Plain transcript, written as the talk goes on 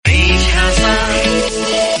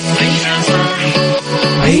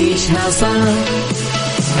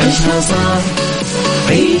عيشها صح،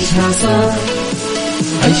 عيشها صح،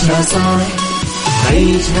 عيشها صح،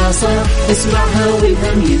 عيشها صح، اسمعها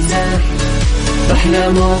والهم ينزاح، أحلى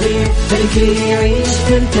مواضيع الكل يعيش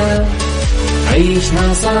ترتاح،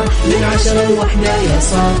 عيشها صح من 10 ل1 يا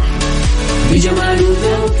صاح، بجمال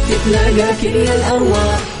وذوق تتلاقى كل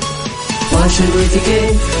الأرواح، فاشل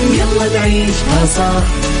واتيكيت يلا نعيشها صح،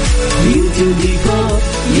 بيوتي وديكور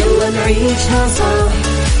يلا نعيشها صح،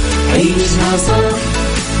 عيشها صح،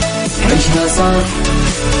 عيشها صح،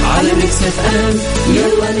 على ميكس اف ام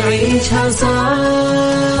يلا نعيشها صح.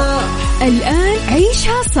 الآن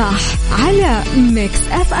عيشها صح على ميكس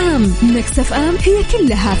اف ام. ميكس اف ام هي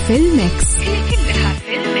كلها في الميكس، هي كلها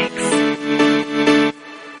في الميكس.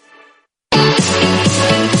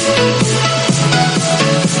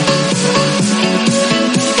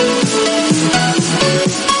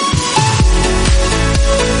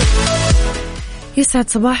 يسعد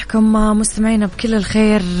صباحكم مستمعينا بكل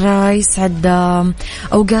الخير، يسعد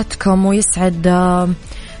أوقاتكم ويسعد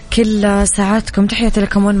كل ساعاتكم. تحياتي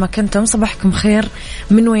لكم وين ما كنتم، صباحكم خير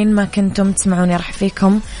من وين ما كنتم تسمعوني. راح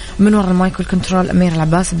فيكم من وراء المايك والكنترول أمير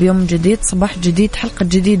العباس بيوم جديد، صباح جديد، حلقة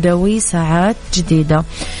جديدة وساعات جديدة.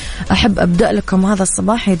 أحب أبدأ لكم هذا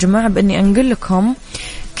الصباح يا جماعة بأني أنقل لكم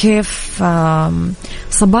كيف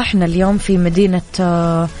صباحنا اليوم في مدينة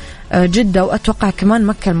جدة، وأتوقع كمان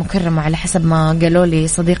مكة المكرمة على حسب ما قالوا لي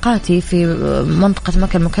صديقاتي في منطقة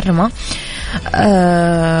مكة المكرمة.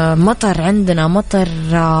 مطر، عندنا مطر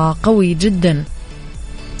قوي جدا،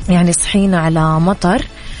 يعني صحينا على مطر.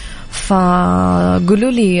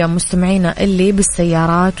 فقولوا لي يا مستمعينا اللي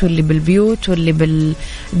بالسيارات واللي بالبيوت واللي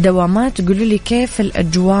بالدوامات، قولوا لي كيف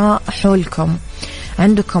الأجواء حولكم.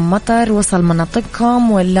 عندكم مطر وصل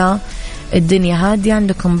مناطقكم ولا الدنيا هادية؟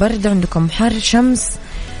 عندكم برد، عندكم حر، شمس؟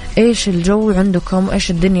 ايش الجو عندكم؟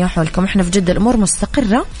 ايش الدنيا حولكم؟ احنا في جدة الامور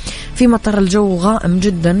مستقرة، في مطر، الجو غائم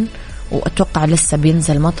جدا، واتوقع لسه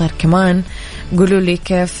بينزل مطر كمان. قولوا لي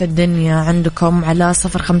كيف الدنيا عندكم على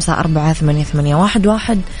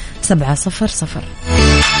 0548811700.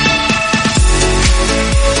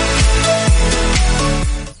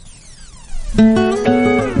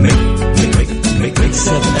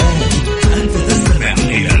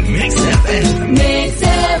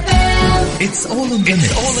 It's all in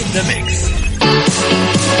the mix.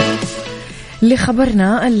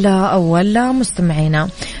 لخبرنا الأول مستمعينا،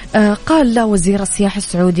 قال وزير السياحة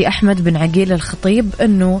السعودي أحمد بن عقيل الخطيب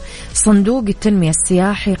أنه صندوق التنمية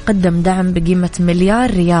السياحي قدم دعم بقيمة $1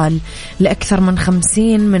 مليار لأكثر من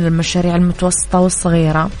 50 من المشاريع المتوسطة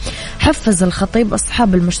والصغيرة. حفز الخطيب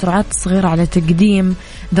أصحاب المشروعات الصغيرة على تقديم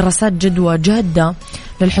دراسات جدوى جادة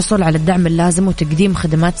للحصول على الدعم اللازم وتقديم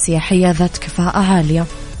خدمات سياحية ذات كفاءة عالية.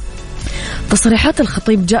 تصريحات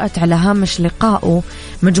الخطيب جاءت على هامش لقائه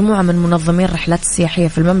مجموعة من منظمين الرحلات السياحية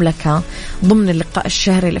في المملكة ضمن اللقاء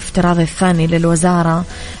الشهري الافتراضي الثاني للوزارة،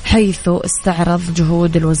 حيث استعرض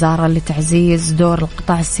جهود الوزارة لتعزيز دور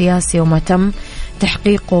القطاع السياسي وما تم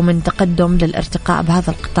تحقيقه من تقدم للارتقاء بهذا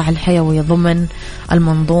القطاع الحيوي ضمن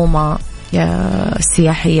المنظومة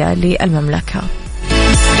السياحية للمملكة.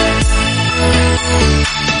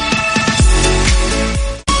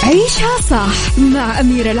 عيشها صح مع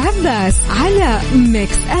أمير العباس على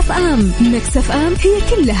ميكس اف ام. ميكس اف ام هي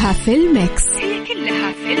كلها في الميكس، هي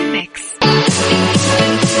كلها في الميكس.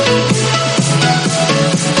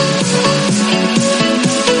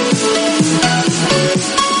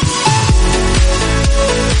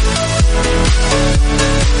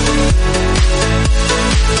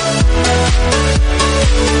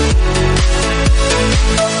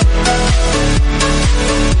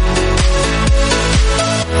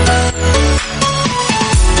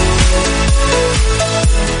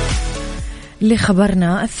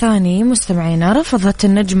 لخبرنا الثاني مستمعينا، رفضت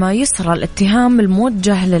النجمة يسرى الاتهام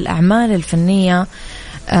الموجه للأعمال الفنية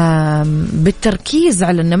بالتركيز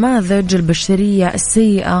على النماذج البشرية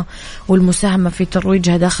السيئة والمساهمة في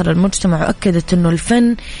ترويجها داخل المجتمع، وأكدت أنه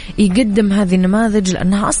الفن يقدم هذه النماذج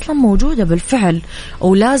لأنها أصلا موجودة بالفعل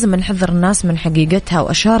ولازم نحذر الناس من حقيقتها.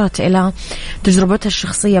 وأشارت إلى تجربتها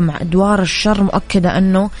الشخصية مع أدوار الشر، مؤكدة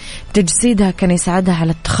أنه تجسيدها كان يساعدها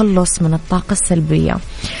على التخلص من الطاقة السلبية.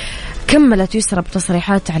 كملت يسرى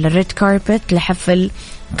بتصريحات على الريد كاربت لحفل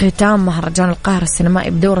ختام مهرجان القاهرة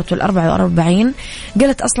السينمائي بدورته 44.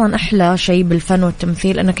 قالت أصلا أحلى شيء بالفن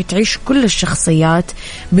والتمثيل أنك تعيش كل الشخصيات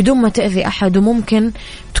بدون ما تأذي أحد، وممكن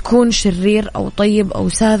تكون شرير أو طيب أو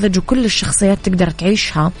ساذج، وكل الشخصيات تقدر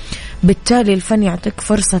تعيشها. بالتالي الفن يعطيك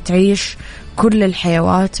فرصة تعيش كل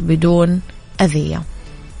الحيوات بدون أذية.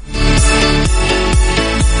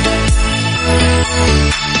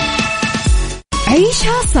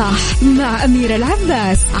 عيشها صح مع أميرة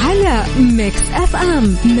العباس على ميكس أف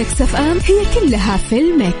أم. ميكس أف أم هي كلها في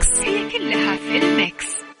الميكس.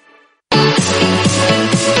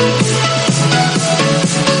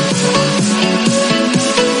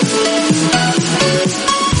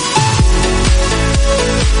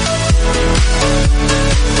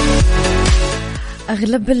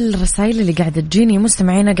 أغلب الرسائل اللي قاعدة تجيني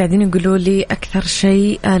مستمعينا قاعدين يقولوا لي أكثر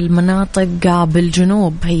شيء المناطق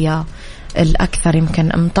بالجنوب هي الأكثر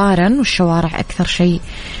يمكن أمطارا، والشوارع أكثر شيء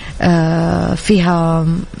فيها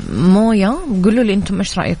موية. قولوا لي أنتم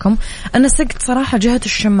إيش رأيكم؟ أنا سقت صراحة جهة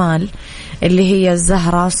الشمال اللي هي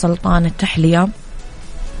الزهرة، سلطان، التحلية،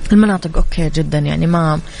 المناطق أوكي جدا، يعني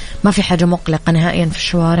ما في حاجة مقلقة نهائيا في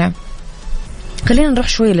الشوارع. خلينا نروح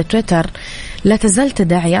شوية لتويتر. لا تزال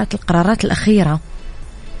تداعيات القرارات الأخيرة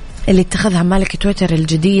اللي اتخذها مالك تويتر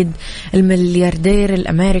الجديد الملياردير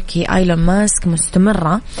الأمريكي إيلون ماسك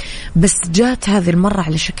مستمرة، بس جات هذه المرة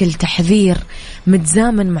على شكل تحذير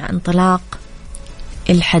متزامن مع انطلاق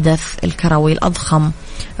الحدث الكروي الأضخم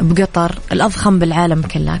بقطر، الأضخم بالعالم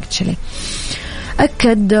كله اكتشلي.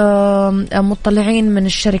 أكد مطلعين من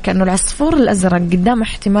الشركة أنه العصفور الأزرق قدام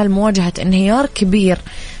احتمال مواجهة انهيار كبير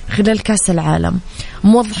خلال كأس العالم،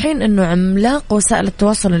 موضحين أنه عملاق وسائل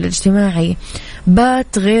التواصل الاجتماعي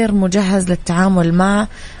بات غير مجهز للتعامل مع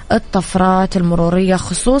الطفرات المرورية،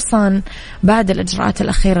 خصوصا بعد الإجراءات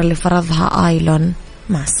الأخيرة اللي فرضها إيلون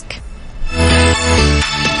ماسك.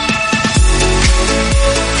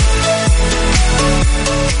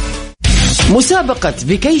 مسابقة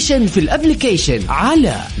فيكيشن في الابليكيشن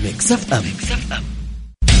على ميكس أف أم.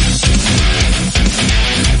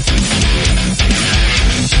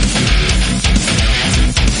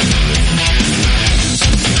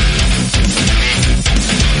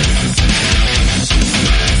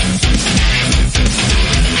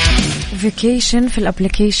 فيكيشن في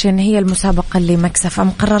الابليكيشن هي المسابقة اللي ميكس أف أم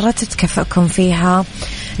قررت تكافئكم فيها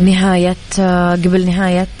قبل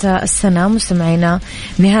نهاية السنة مستمعينا،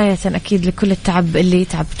 نهاية أكيد لكل التعب اللي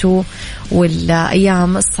تعبتوه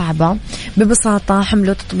والأيام الصعبة. ببساطة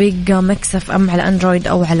حملوا تطبيق ميكس أف أم على أندرويد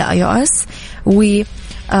أو على iOS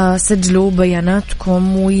وسجلوا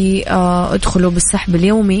بياناتكم وادخلوا بالسحب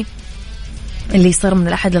اليومي اللي يصير من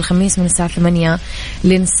الأحد للخميس من الساعة 8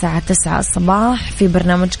 للساعة 9 الصباح في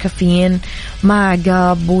برنامج كافيين مع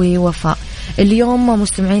عقاب ووفاء. اليوم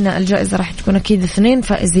مستمعينا الجائزة راح تكون أكيد 2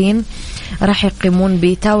 فائزين راح يقيمون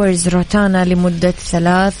بتاورز روتانا لمدة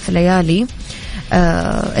 3 ليالي.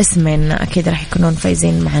 اسمين أكيد راح يكونون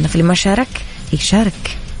فائزين معنا، فاللي ما شارك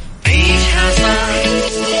يشارك. عيشها صح،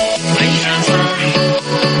 عيشها صح،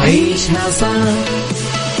 عيشها صح،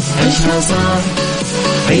 عيشها صح،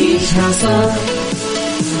 عيشها صح،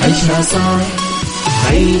 عيشها صح،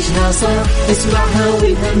 عيشها صح، اسمعها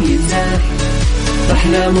والهم ينزاح،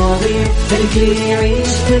 أحلى مواضيع الكل يعيش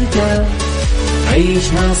ترتاح،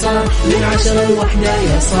 عيشها صح من 10 ل1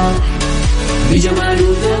 يا صاح، بجمال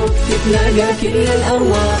وذوق تتلاقى كل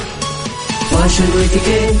الأرواح، فاشل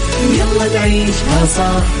واتيكيت يلا نعيشها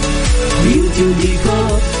صح، بيوتي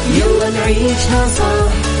وديكور يلا نعيشها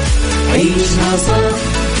صح، عيشها صح،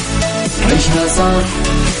 عيشها صح،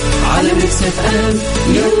 على ميكس أف أم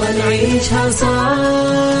يلا نعيشها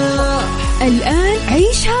صح. الآن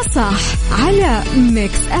عيشها صح على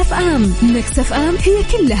ميكس أف أم. ميكس أف أم هي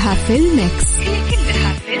كلها في الميكس.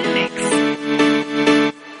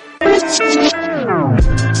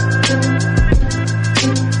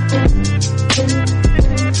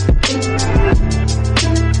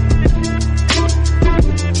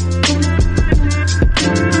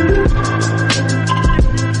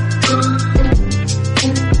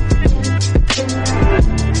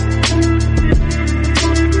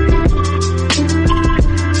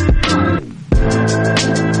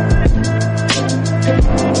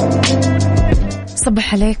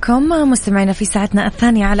 صبح عليكم مستمعينا في ساعتنا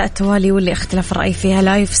الثانية على التوالي، واللي اختلاف الرأي فيها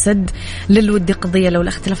لا يفسد للود قضية، لو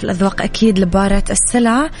الاختلاف الأذواق أكيد لبارة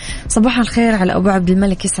السلع. صباح الخير على أبو عبد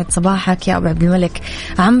الملك، يسعد صباحك يا أبو عبد الملك.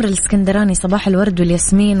 عمرو الاسكندراني، صباح الورد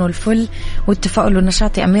والياسمين والفل والتفاؤل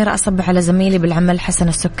والنشاط يا أميرة. أصبح على زميلي بالعمل حسن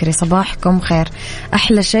السكري، صباحكم خير.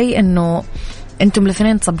 أحلى شيء أنه أنتم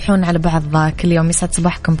الاثنين تصبحون على بعض كل يوم، يسعد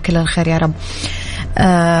صباحكم بكل الخير يا رب.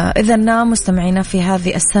 إذا مستمعينا في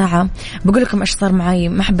هذه الساعة بقول لكم إيش صار معي.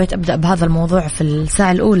 ما حبيت أبدأ بهذا الموضوع في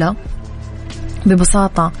الساعة الأولى.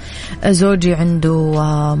 ببساطة زوجي عنده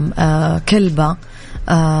كلبة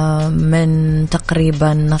من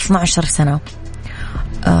تقريبا 12 سنة،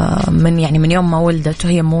 من يوم ما ولدت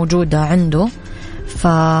وهي موجودة عنده.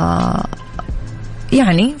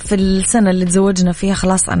 يعني في السنة اللي تزوجنا فيها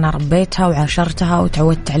خلاص أنا ربيتها وعاشرتها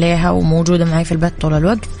وتعودت عليها وموجودة معي في البيت طول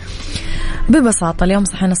الوقت. ببساطة اليوم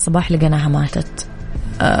صحينا الصباح لقيناها ماتت.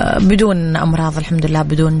 بدون أمراض الحمد لله،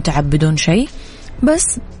 بدون تعب، بدون شيء.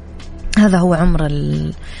 بس هذا هو عمر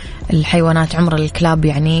الحيوانات. عمر الكلاب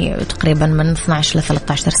يعني تقريبا من 12 ل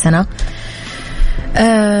 13 سنة.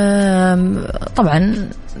 طبعا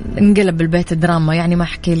انقلب البيت دراما يعني ما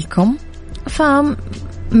أحكي لكم.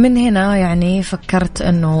 فمن هنا يعني فكرت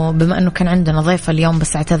أنه بما أنه كان عندنا ضيفة اليوم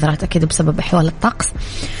بس اعتذرت أكيد بسبب أحوال الطقس،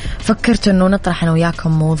 فكرت أنه نطرح أنا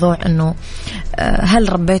وياكم موضوع أنه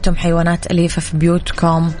هل ربيتم حيوانات أليفة في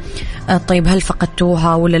بيوتكم؟ طيب هل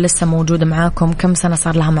فقدتوها ولا لسه موجودة معاكم؟ كم سنة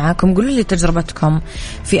صار لها معاكم؟ قولوا لي تجربتكم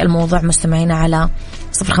في الموضوع مستمعين على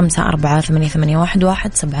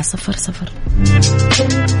 0548811700.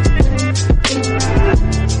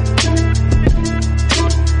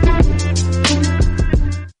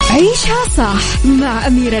 عيشها صح مع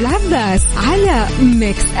أميرة العباس على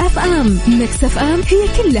ميكس أف أم. ميكس أف أم هي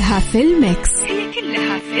كلها في الميكس.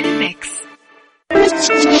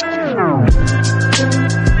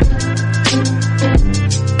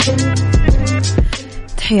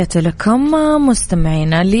 تحياتي لكم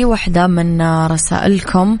مستمعينا. لي واحدة من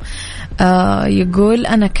رسائلكم يقول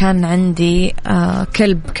أنا كان عندي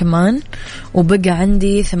كلب كمان وبقى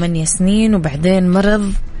عندي 8 سنين وبعدين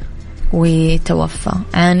مرض وتوفى.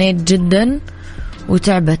 عانيت جدا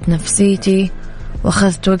وتعبت نفسيتي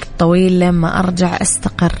واخذت وقت طويل لما أرجع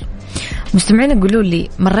أستقر. مستمعين قولوا لي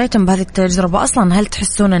مريتم بهذه التجربة أصلا؟ هل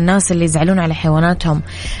تحسون الناس اللي يزعلون على حيواناتهم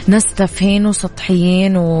ناس تافهين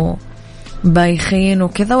وسطحيين وبايخين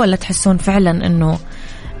وكذا، ولا تحسون فعلا أنه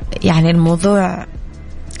يعني الموضوع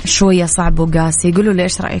شوية صعب وقاسي؟ قولوا لي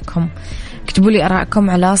إيش رأيكم. اكتبوا لي آراءكم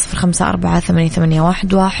على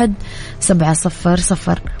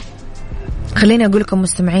 0548811700. خليني أقول لكم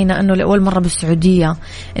مستمعينا أنه لأول مرة بالسعودية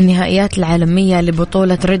النهائيات العالمية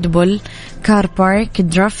لبطولة ريد بول كار بارك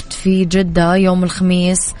درافت في جدة يوم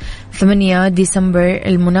الخميس 8 ديسمبر.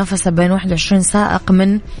 المنافسة بين 21 سائق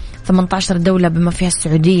من 18 دولة بما فيها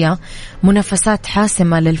السعودية، منافسات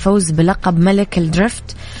حاسمة للفوز بلقب ملك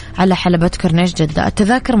الدرافت على حلبة كورنيش جدة.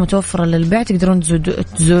 التذاكر متوفرة للبيع، تقدرون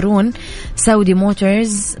تزورون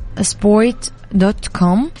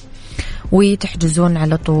saudiMotorsport.com وتحجزون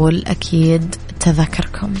على طول أكيد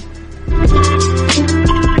تذاكركم.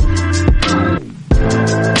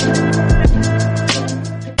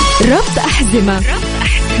 ربط أحزمة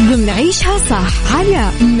ضمن عيشها صح على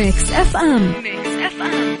ميكس أف أم.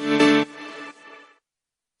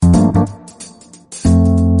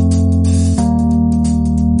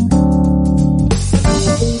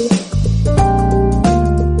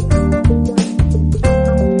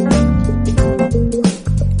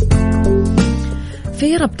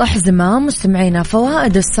 في ربط أحزمة مستمعينا،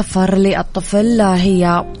 فوائد السفر للطفل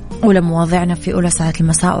هي أولى مواضيعنا في أولى ساعات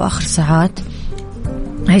المساء وآخر ساعات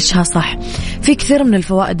عيشها صح. في كثير من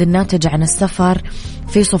الفوائد الناتجة عن السفر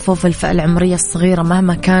في صفوف الفئة العمرية الصغيرة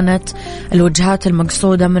مهما كانت الوجهات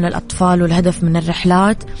المقصودة من الأطفال والهدف من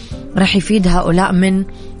الرحلات. راح يفيد هؤلاء من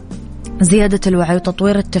زيادة الوعي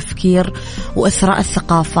وتطوير التفكير وإثراء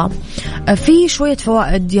الثقافة. في شوية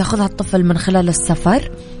فوائد يأخذها الطفل من خلال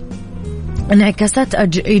السفر، انعكاسات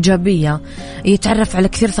إيجابية، يتعرف على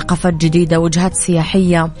كثير ثقافات جديدة، وجهات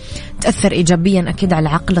سياحية تأثر إيجابيا أكيد على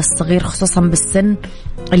العقل الصغير خصوصا بالسن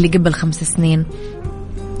اللي قبل 5 سنين.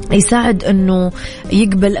 يساعد أنه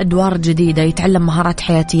يقبل أدوار جديدة، يتعلم مهارات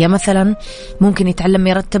حياتية، مثلا ممكن يتعلم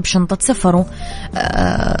يرتب شنطة سفره،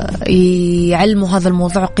 يعلمه هذا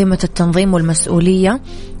الموضوع قيمة التنظيم والمسؤولية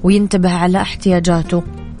وينتبه على احتياجاته.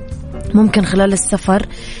 ممكن خلال السفر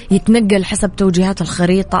يتنقل حسب توجيهات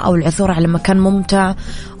الخريطة أو العثور على مكان ممتع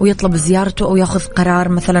ويطلب زيارته أو يأخذ قرار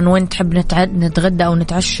مثلا وين تحب نتغدى أو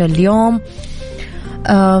نتعشى اليوم.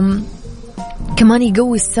 كمان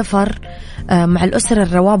يقوي السفر مع الأسرة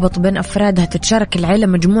الروابط بين أفرادها، تتشارك العيلة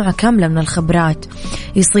مجموعة كاملة من الخبرات،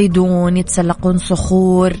 يصيدون، يتسلقون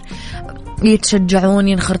صخور، يتشجعون،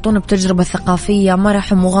 ينخرطون بتجربة ثقافية،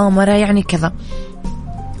 مرح ومغامرة يعني كذا.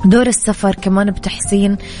 دور السفر كمان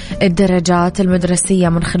بتحسين الدرجات المدرسية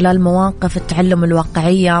من خلال مواقف التعلم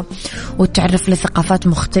الواقعية والتعرف لثقافات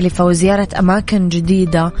مختلفة وزيارة أماكن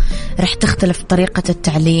جديدة رح تختلف طريقة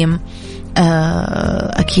التعليم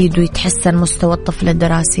أكيد، ويتحسن مستوى الطفل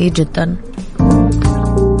الدراسي جدا.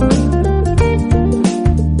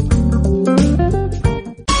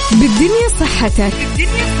 بالدنيا صحتك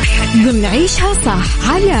ضمن عيشها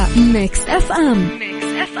صح على ميكس أف أم.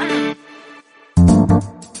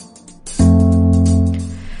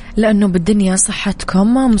 لأنه بالدنيا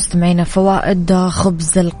صحتكم مستمعين. فوائد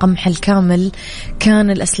خبز القمح الكامل،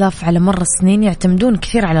 كان الأسلاف على مر السنين يعتمدون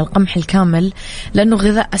كثير على القمح الكامل لأنه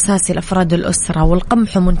غذاء أساسي لأفراد الأسرة،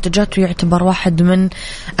 والقمح ومنتجاته يعتبر واحد من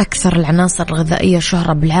أكثر العناصر الغذائية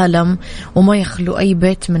شهرة بالعالم وما يخلو أي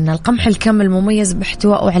بيت من القمح الكامل. مميز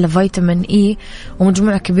باحتوائه على فيتامين إي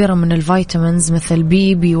ومجموعة كبيرة من الفيتامينز مثل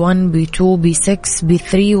B1 B2 B6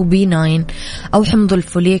 B3 وB9 أو حمض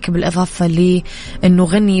الفوليك، بالإضافة لأنه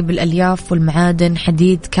غني بالألياف والمعادن،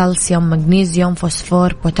 حديد، كالسيوم، مغنيسيوم،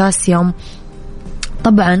 فوسفور، بوتاسيوم.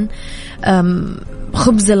 طبعا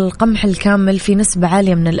خبز القمح الكامل في نسبة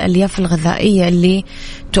عالية من الألياف الغذائية اللي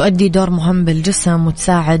تؤدي دور مهم بالجسم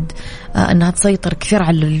وتساعد أنها تسيطر كثير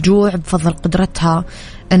على الجوع بفضل قدرتها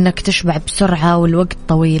أنك تشبع بسرعة والوقت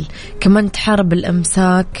طويل. كمان تحارب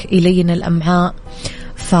الإمساك، يلين الأمعاء،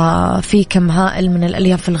 ففي كم هائل من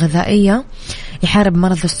الألياف الغذائية يحارب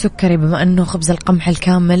مرض السكري، بما أنه خبز القمح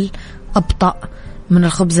الكامل أبطأ من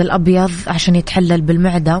الخبز الأبيض عشان يتحلل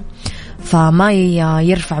بالمعدة، فما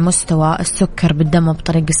يرفع مستوى السكر بالدم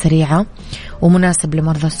بطريقة سريعة، ومناسب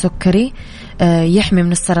لمرضى السكري. يحمي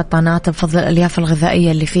من السرطانات بفضل الألياف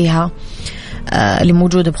الغذائية اللي فيها اللي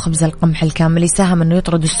موجودة بخبز القمح الكامل. يساهم أنه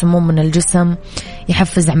يطرد السموم من الجسم،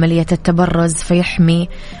 يحفز عملية التبرز، فيحمي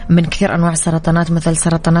من كثير أنواع السرطانات مثل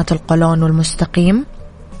سرطانات القولون والمستقيم.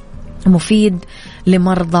 مفيد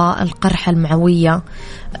لمرضى القرحة المعوية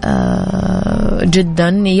جدا،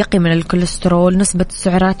 يقي من الكوليسترول، نسبة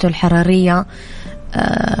السعرات الحرارية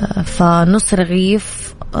فنص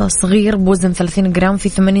رغيف صغير بوزن 30 جرام في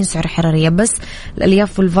 80 سعرة حرارية. بس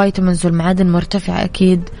الألياف والفيتامينز والمعادن مرتفعة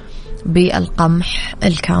أكيد بالقمح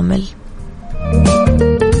الكامل.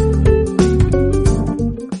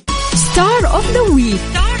 ستار اوف ذا ويك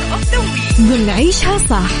ضمن عيشها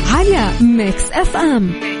صح على ميكس اف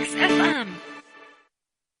ام.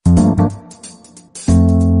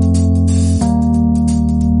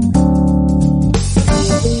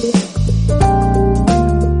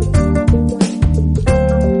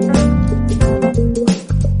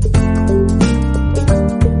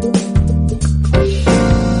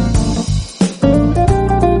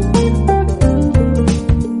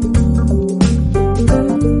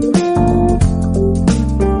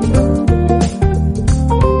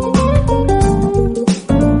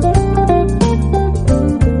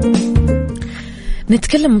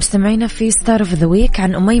 نتكلم مستمعينا في ستار اوف ذا ويك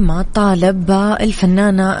عن أميمة طالب،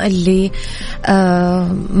 الفنانة اللي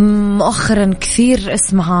مؤخرا كثير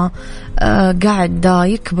اسمها قاعد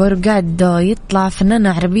يكبر، قاعد يطلع. فنانة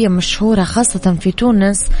عربية مشهورة خاصة في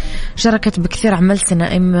تونس، شاركت بكثير أعمال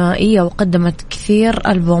سينمائية وقدمت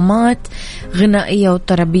كثير ألبومات غنائية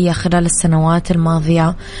وطربية خلال السنوات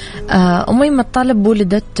الماضية. أميمة طالب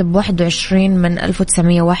ولدت ب21 من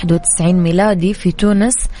 1991 ميلادي في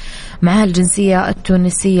تونس، معها الجنسية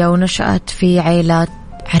التونسية، ونشأت في عائلات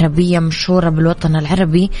عربية مشهورة بالوطن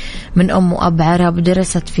العربي من أم وأب عرب.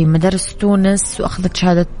 درست في مدارس تونس وأخذت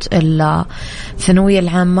شهادة الثانوية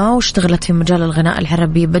العامة، واشتغلت في مجال الغناء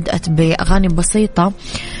العربي. بدأت بأغاني بسيطة،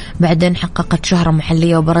 بعدين حققت شهرة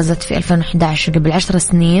محلية وبرزت في 2011 قبل 10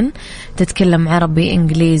 سنين تتكلم عربي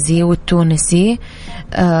إنجليزي والتونسي.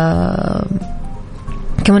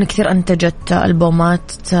 كمان كثير أنتجت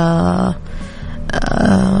ألبومات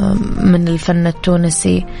من الفن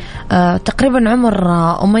التونسي. تقريبا عمر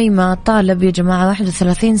أميمة طالب يا جماعة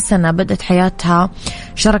 31 سنة. بدأت حياتها،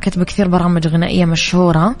 شاركت بكثير برامج غنائية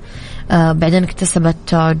مشهورة، بعدين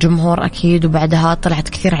اكتسبت جمهور أكيد، وبعدها طلعت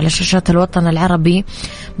كثير على شاشات الوطن العربي.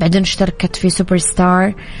 بعدين اشتركت في سوبر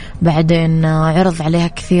ستار، بعدين عرض عليها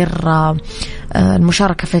كثير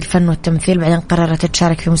المشاركة في الفن والتمثيل. بعدين قررت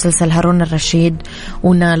تشارك في مسلسل هارون الرشيد،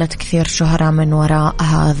 ونالت كثير شهرة من وراء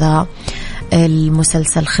هذا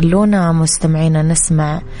المسلسل. خلونا مستمعينا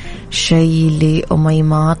نسمع شيء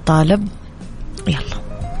لأميمة طالب، يلا.